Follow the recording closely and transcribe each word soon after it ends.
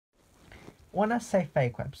when I say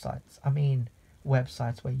fake websites, I mean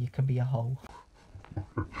websites where you can be a hoe.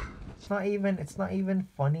 It's not even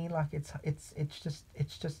funny. Like it's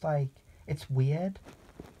just like it's weird,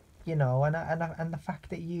 you know. And the fact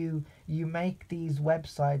that you make these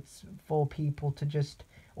websites for people to just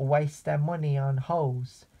waste their money on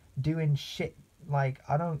hoes doing shit, like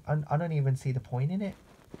I don't even see the point in it.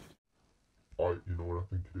 You know what I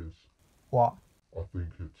think it is? What? I think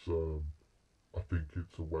it's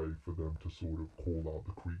a way for them to sort of call out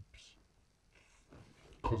the creeps.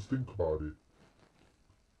 Cause think about it,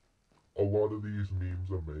 a lot of these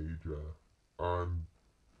memes are made, yeah, and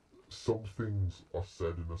some things are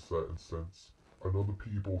said in a certain sense, and other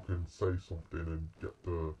people can say something and get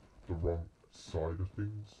the wrong side of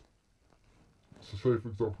things. So, say for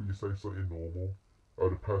example, you say something normal,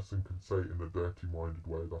 the person can say it in a dirty-minded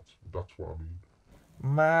way. That's what I mean.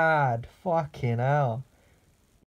 Mad fucking hell.